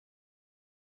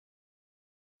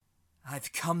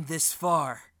I've come this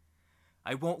far.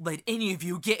 I won't let any of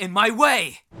you get in my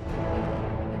way!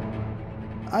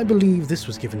 I believe this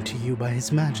was given to you by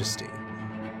His Majesty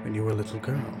when you were a little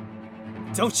girl.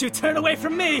 Don't you turn away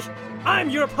from me! I'm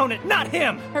your opponent, not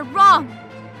him! They're wrong!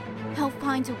 They'll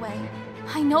find a way.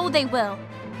 I know they will.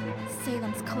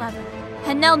 Salem's clever,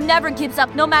 and Nell never gives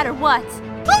up no matter what.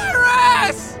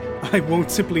 Iris! I won't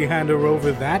simply hand her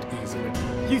over that easily.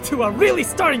 You two are really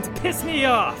starting to piss me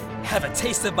off! Have a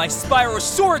taste of my Spyro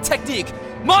sword technique,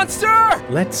 monster!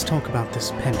 Let's talk about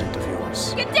this pendant of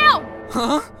yours. Get down!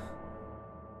 Huh?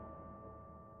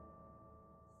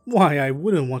 Why, I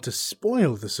wouldn't want to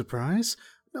spoil the surprise,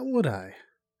 now would I?